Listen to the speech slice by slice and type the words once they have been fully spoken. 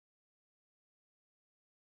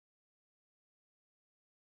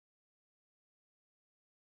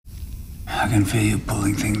I can feel you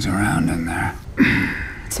pulling things around in there.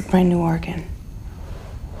 It's a brand new organ.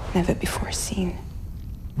 Never before seen.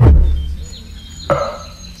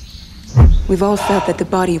 We've all felt that the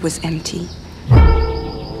body was empty.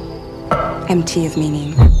 Empty of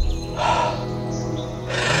meaning.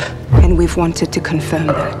 And we've wanted to confirm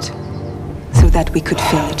that, so that we could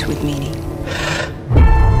fill it with meaning.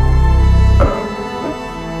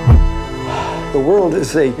 The world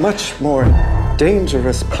is a much more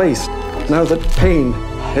dangerous place now that pain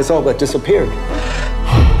has all but disappeared.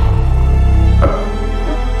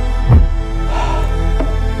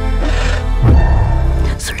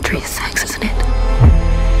 Surgery is sex, isn't it?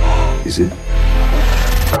 Is it?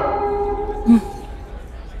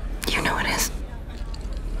 You know it is.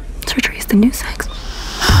 Surgery is the new sex.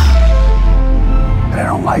 I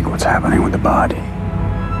don't like what's happening with the body.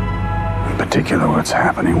 In particular, what's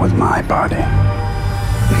happening with my body.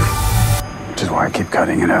 Which is why I keep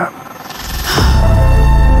cutting it up.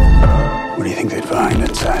 What do you think they'd find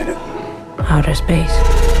inside it? Outer space.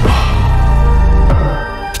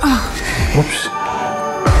 Whoops.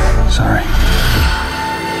 Sorry.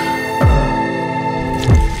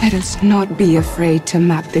 Let us not be afraid to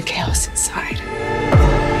map the chaos inside.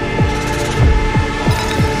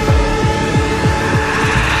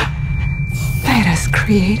 Let us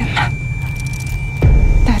create a map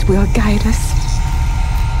that will guide us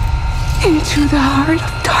into the heart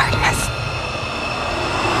of darkness.